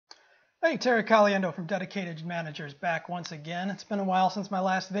Hey, Terry Caliendo from Dedicated Managers back once again. It's been a while since my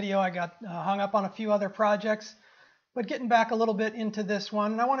last video. I got hung up on a few other projects, but getting back a little bit into this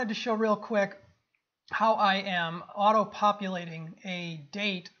one, and I wanted to show real quick how I am auto-populating a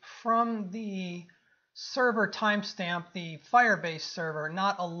date from the server timestamp, the Firebase server,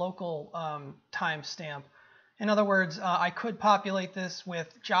 not a local timestamp. In other words, I could populate this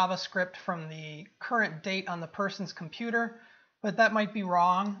with JavaScript from the current date on the person's computer, but that might be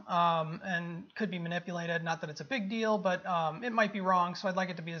wrong and could be manipulated. Not that it's a big deal, but it might be wrong, so I'd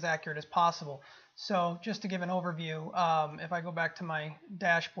like it to be as accurate as possible. So just to give an overview, if I go back to my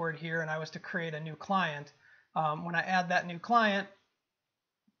dashboard here and I was to create a new client, when I add that new client,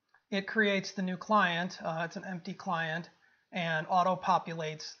 it creates the new client. It's an empty client and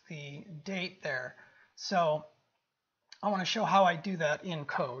auto-populates the date there. So I want to show how I do that in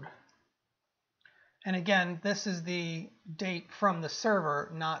code. And again, this is the date from the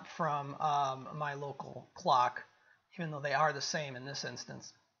server, not from my local clock, even though they are the same in this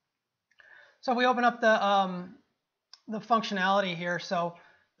instance. So we open up the functionality here. So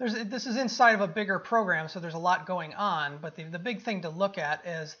this is inside of a bigger program, so there's a lot going on. But the big thing to look at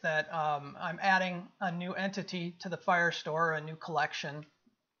is that I'm adding a new entity to the Firestore, a new collection.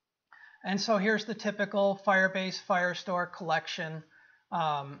 And so here's the typical Firebase Firestore collection.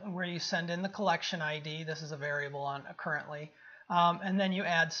 Where you send in the collection ID. This is a variable on currently, and then you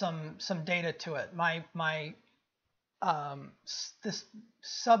add some data to it. This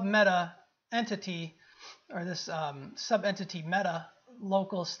sub-meta entity, or this sub-entity meta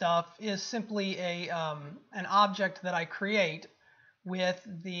local stuff, is simply an object that I create with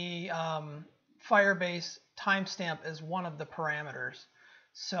the Firebase timestamp as one of the parameters.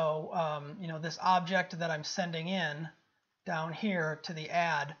 So this object that I'm sending in down here to the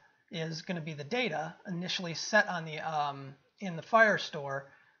add is going to be the data initially set on the in the Firestore,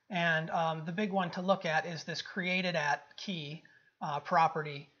 and the big one to look at is this created at key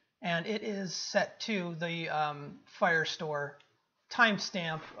property, and it is set to the Firestore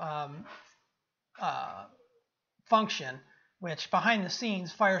timestamp function, which behind the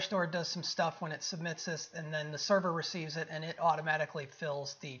scenes Firestore does some stuff when it submits this, and then the server receives it and it automatically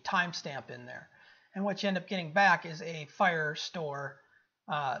fills the timestamp in there. And what you end up getting back is a Firestore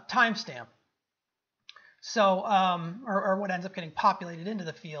timestamp. So, or what ends up getting populated into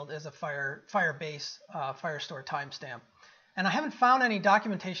the field is a Firebase Firestore timestamp. And I haven't found any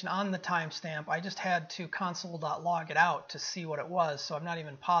documentation on the timestamp. I just had to console.log it out to see what it was. So I'm not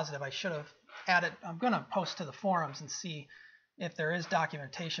even positive. I should have added. I'm going to post to the forums and see if there is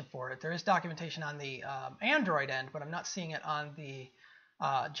documentation for it. There is documentation on the Android end, but I'm not seeing it on the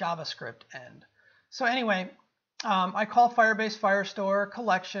JavaScript end. So anyway, I call Firebase Firestore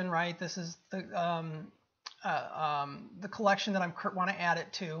collection, right? This is the collection that I want to add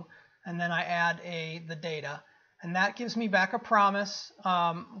it to, and then I add the data, and that gives me back a promise,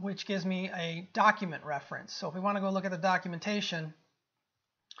 which gives me a document reference. So if we want to go look at the documentation,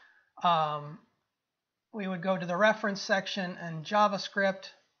 we would go to the reference section and JavaScript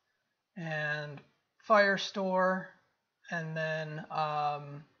and Firestore, and then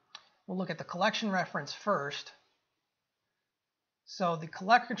we'll look at the collection reference first. So the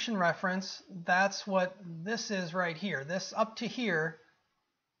collection reference, that's what this is right here. This up to here,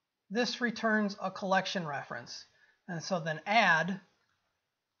 this returns a collection reference. And so then add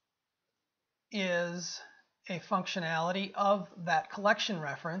is a functionality of that collection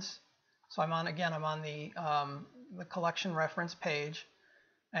reference. So I'm on the collection reference page.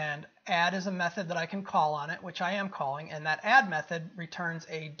 And add is a method that I can call on it, which I am calling, and that add method returns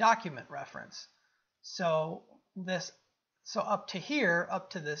a document reference. So up to here,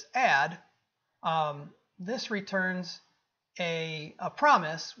 up to this add, this returns a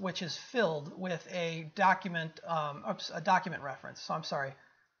promise which is filled with a document reference. So I'm sorry,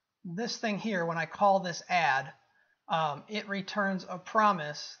 this thing here, when I call this add, it returns a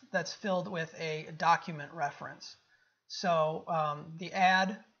promise that's filled with a document reference. So the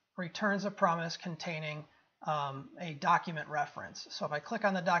add returns a promise containing a document reference. So if I click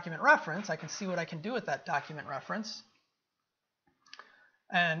on the document reference, I can see what I can do with that document reference.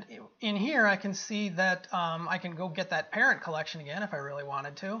 And in here, I can see that I can go get that parent collection again if I really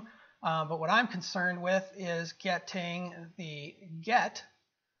wanted to. But what I'm concerned with is getting the get.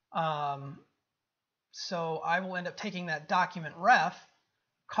 So I will end up taking that document ref,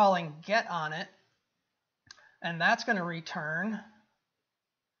 calling get on it, and that's going to return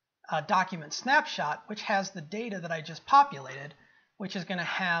a document snapshot, which has the data that I just populated, which is going to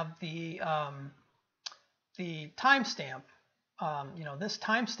have the timestamp. This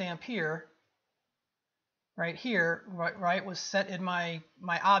timestamp here right here, right, was set in my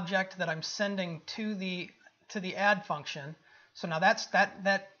object that I'm sending to the add function. So now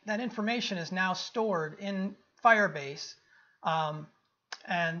that information is now stored in Firebase,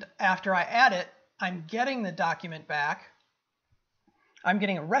 and after I add it, I'm getting the document back. I'm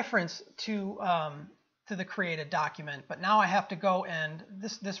getting a reference to the created document, but now I have to go and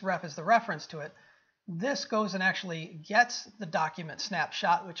this ref is the reference to it. This goes and actually gets the document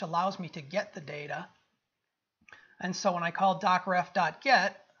snapshot, which allows me to get the data. And so when I call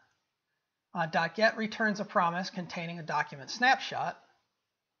docref.get, .get returns a promise containing a document snapshot,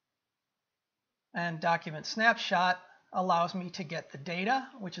 and document snapshot allows me to get the data,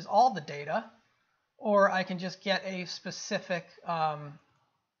 which is all the data, or I can just get a specific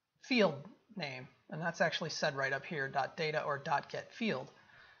field name, and that's actually said right up here, .data or .get field.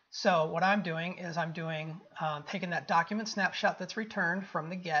 So what I'm doing is I'm taking that document snapshot that's returned from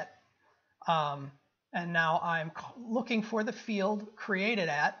the get, and now I'm looking for the field created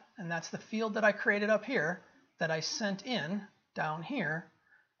at, and that's the field that I created up here that I sent in down here.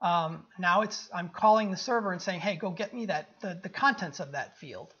 Now I'm calling the server and saying, hey, go get me the contents of that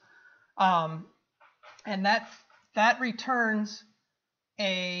field. And that returns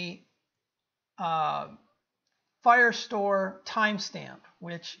a Firestore timestamp,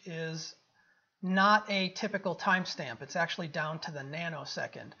 which is not a typical timestamp. It's actually down to the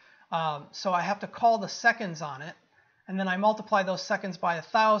nanosecond. So I have to call the seconds on it, and then I multiply those seconds by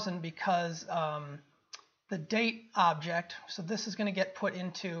 1,000 because the date object, so this is going to get put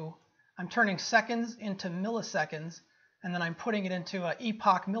into, I'm turning seconds into milliseconds, and then I'm putting it into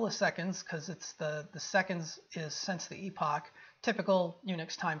epoch milliseconds because it's the seconds is since the epoch, typical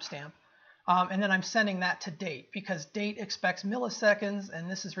Unix timestamp. And then I'm sending that to date because date expects milliseconds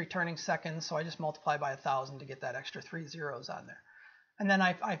and this is returning seconds, so I just multiply by 1,000 to get that extra 3 zeros on there. And then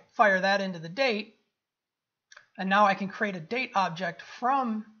I fire that into the date, and now I can create a date object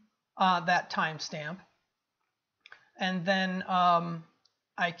from that timestamp, and then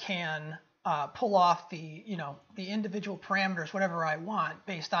I can pull off the the individual parameters, whatever I want,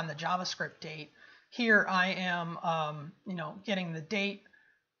 based on the JavaScript date. Here I am getting the date,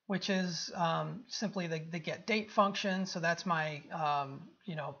 which is simply the get date function. So that's my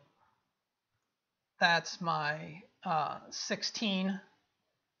 16.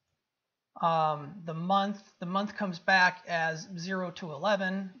 The month comes back as 0 to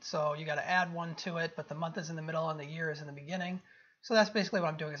 11, so you got to add 1 to it, but the month is in the middle and the year is in the beginning. So that's basically what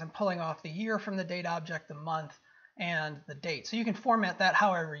I'm doing, is I'm pulling off the year from the date object, the month, and the date. So you can format that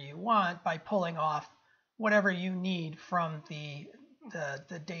however you want by pulling off whatever you need from the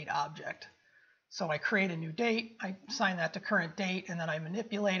date object. So I create a new date, I assign that to current date, and then I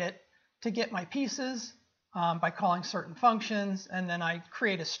manipulate it to get my pieces by calling certain functions, and then I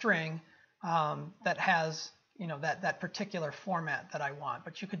create a string that has that particular format that I want.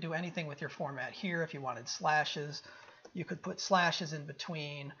 But you could do anything with your format here. If you wanted slashes, you could put slashes in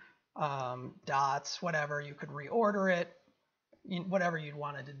between, dots, whatever. You could reorder it, whatever you'd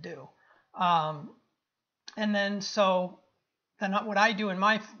wanted to do. And then what I do in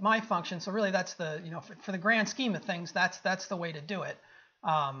my function, so really that's the for the grand scheme of things, that's the way to do it.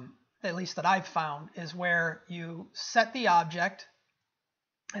 At least that I've found, is where you set the object,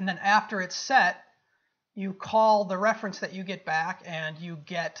 and then after it's set, you call the reference that you get back, and you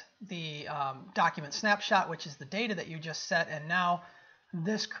get the document snapshot, which is the data that you just set. And now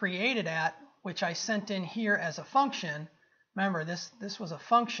this created at, which I sent in here as a function. Remember, this was a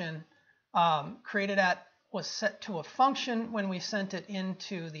function. Created at was set to a function when we sent it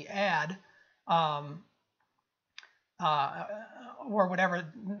into the add, or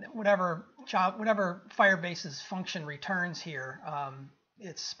whatever Firebase's function returns here.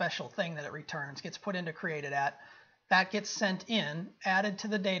 Its special thing that it returns gets put into created at. That gets sent in, added to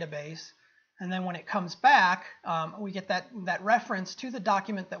the database, and then when it comes back, we get that reference to the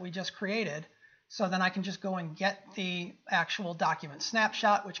document that we just created. So then I can just go and get the actual document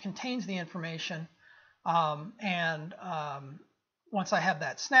snapshot, which contains the information. Once I have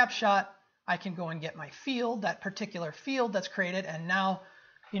that snapshot, I can go and get my field, that particular field that's created, and now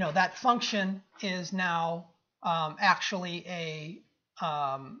that function is now actually a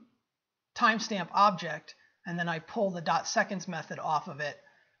timestamp object, and then I pull the .seconds method off of it,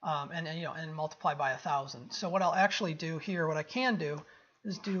 and multiply by 1,000. So what I'll actually do here, what I can do,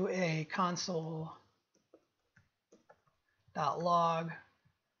 is do a console.log,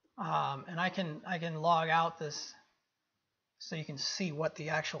 and I can log out this so you can see what the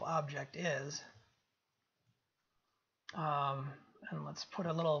actual object is. And let's put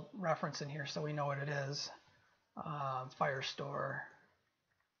a little reference in here so we know what it is. Firestore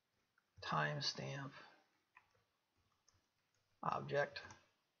timestamp. object.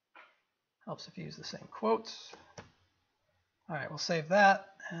 Helps if you use the same quotes. All right, we'll save that.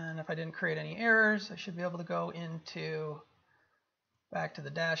 And if I didn't create any errors, I should be able to go back to the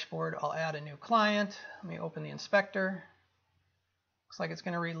dashboard. I'll add a new client. Let me open the inspector. Looks like it's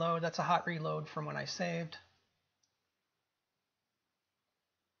going to reload. That's a hot reload from when I saved.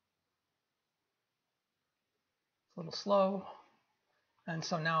 It's a little slow. And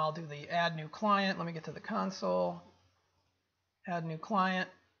so now I'll do the add new client. Let me get to the console. Add new client.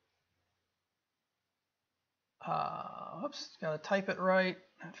 Oops, got to type it right.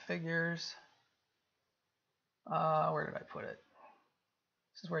 That figures. Where did I put it?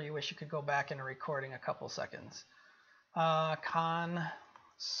 This is where you wish you could go back into recording a couple seconds. Console.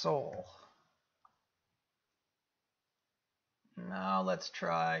 Now let's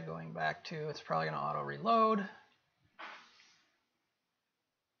try going back to, it's probably going to auto reload.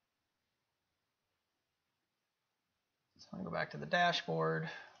 So I'm going to go back to the dashboard,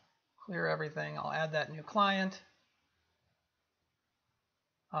 clear everything. I'll add that new client.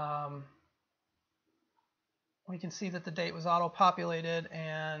 We can see that the date was auto-populated,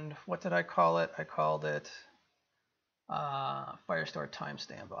 and what did I call it? I called it Firestore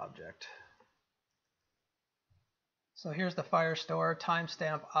timestamp object. So here's the Firestore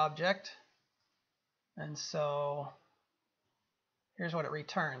timestamp object, and so here's what it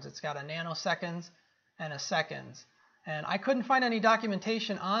returns. It's got a nanoseconds and a seconds, and I couldn't find any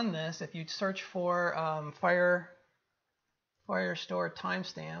documentation on this. If you search for Firestore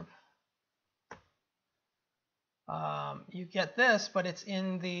timestamp, you get this, but it's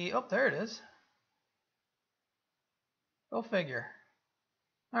in the, oh, there it is. Go figure.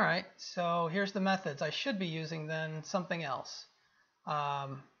 All right, so here's the methods. I should be using then something else.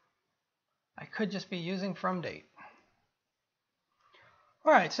 I could just be using from date.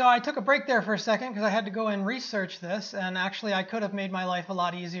 All right, so I took a break there for a second because I had to go and research this, and actually I could have made my life a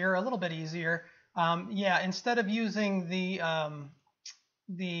lot easier, a little bit easier. Yeah, instead of using the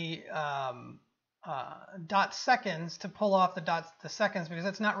dot seconds to pull off the seconds, because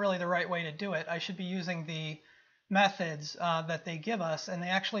that's not really the right way to do it, I should be using the methods that they give us, and they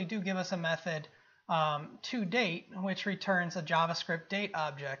actually do give us a method toDate, which returns a JavaScript date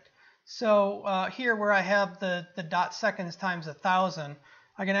object. So here where I have the dot seconds times 1,000,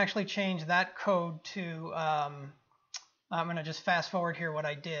 I can actually change that code to, I'm going to just fast forward here what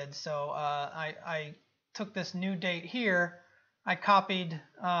I did. So I took this new date here, I copied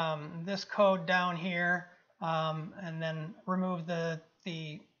this code down here, and then removed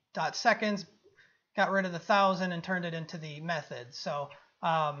the dot seconds, got rid of the 1,000 and turned it into the method. So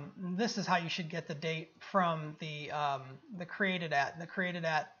this is how you should get the date from the created at. The created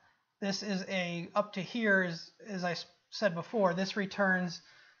at, this is a, up to here, as I said before, this returns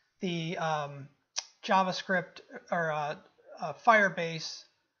the JavaScript or Firebase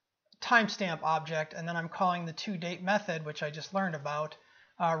timestamp object, and then I'm calling the toDate method, which I just learned about,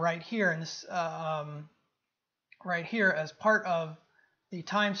 right here, and this right here as part of the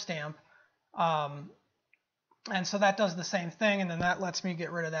timestamp. And so that does the same thing, and then that lets me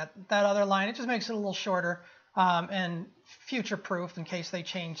get rid of that other line. It just makes it a little shorter and future-proof in case they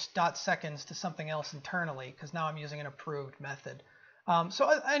change dot seconds to something else internally, because now I'm using an approved method. So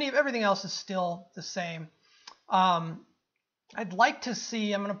everything else is still the same. I'd like to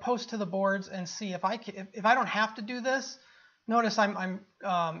see, I'm going to post to the boards and see if I don't have to do this. Notice I'm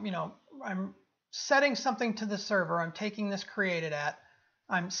setting something to the server. I'm taking this created at,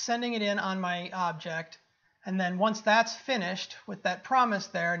 I'm sending it in on my object, and then once that's finished with that promise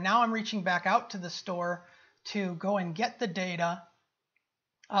there, now I'm reaching back out to the store to go and get the data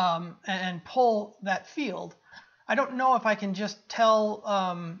and pull that field. I don't know if I can just tell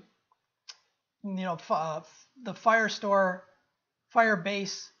the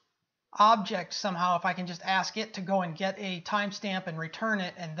Firebase object somehow, if I can just ask it to go and get a timestamp and return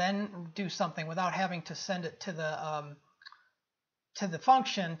it and then do something without having to send it to the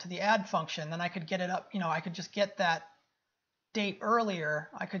function, to the add function. Then I could get it up, I could just get that date earlier.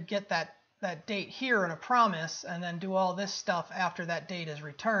 I could get that date here in a promise and then do all this stuff after that date is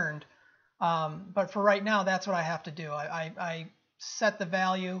returned. But for right now, that's what I have to do. I set the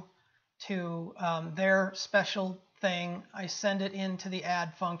value to their special thing. I send it into the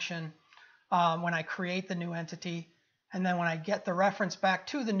add function when I create the new entity. And then when I get the reference back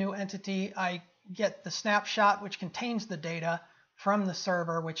to the new entity, I get the snapshot, which contains the data from the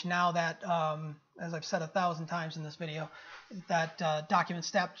server, which now that, as I've said 1,000 times in this video, that document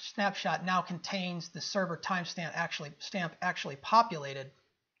snapshot now contains the server timestamp actually populated.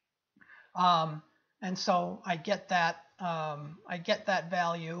 And so I get that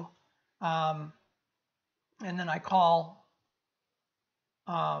value, and then I call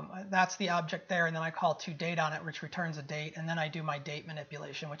That's the object there, and then I call toDate on it, which returns a date, and then I do my date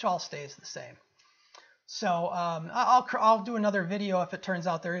manipulation, which all stays the same. So I'll do another video if it turns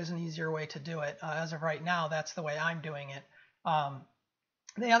out there is an easier way to do it. As of right now, that's the way I'm doing it.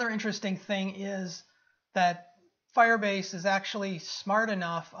 The other interesting thing is that Firebase is actually smart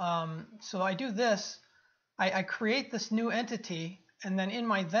enough. So I do this. I create this new entity, and then in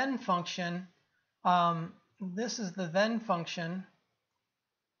my then function, this is the then function.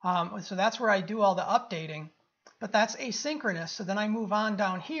 So that's where I do all the updating, but that's asynchronous. So then I move on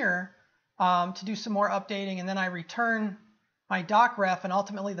down here to do some more updating, and then I return my docref, and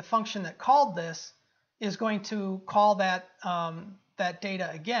ultimately the function that called this is going to call that that data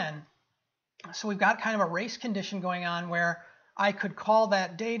again. So we've got kind of a race condition going on where I could call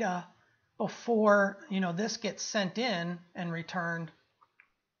that data before this gets sent in and returned,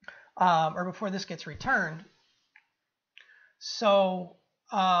 or before this gets returned. So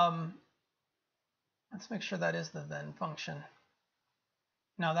let's make sure that is the then function.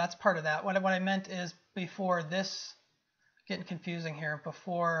 No, that's part of that. What I meant is before this, getting confusing here,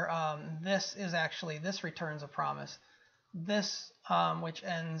 before this is actually, this returns a promise. This, which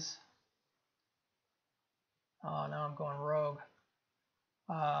ends, oh, now I'm going rogue.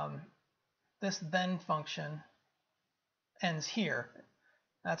 This then function ends here.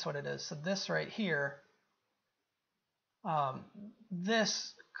 That's what it is. So this right here,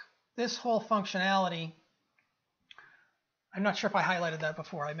 this whole functionality, I'm not sure if I highlighted that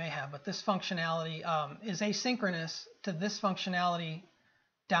before, I may have, but this functionality is asynchronous to this functionality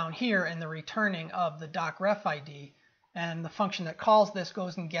down here in the returning of the docref ID, and the function that calls this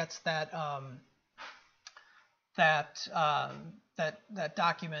goes and gets that that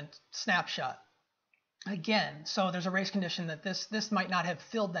document snapshot again. So there's a race condition that this might not have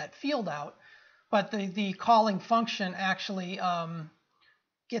filled that field out, but the calling function actually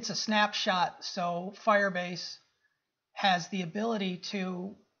gets a snapshot. So Firebase has the ability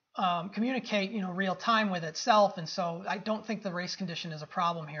to communicate, real time with itself, and so I don't think the race condition is a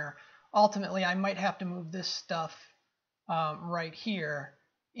problem here. Ultimately, I might have to move this stuff right here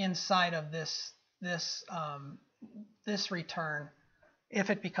inside of this return if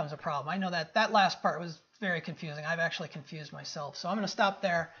it becomes a problem. I know that last part was very confusing. I've actually confused myself, so I'm going to stop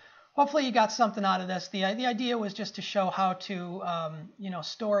there. Hopefully you got something out of this. The idea was just to show how to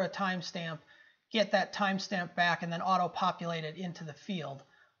store a timestamp, get that timestamp back, and then auto-populate it into the field.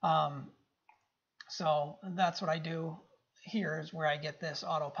 So that's what I do here, is where I get this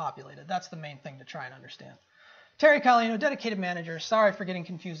auto-populated. That's the main thing to try and understand. Terry Colliano, Dedicated Managers. Sorry for getting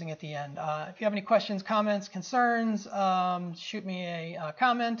confusing at the end. If you have any questions, comments, concerns, shoot me a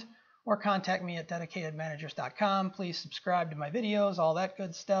comment or contact me at dedicatedmanagers.com. Please subscribe to my videos, all that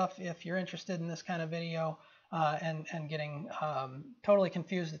good stuff, if you're interested in this kind of video and getting totally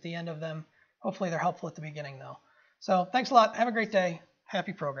confused at the end of them. Hopefully they're helpful at the beginning, though. So thanks a lot. Have a great day.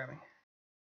 Happy programming.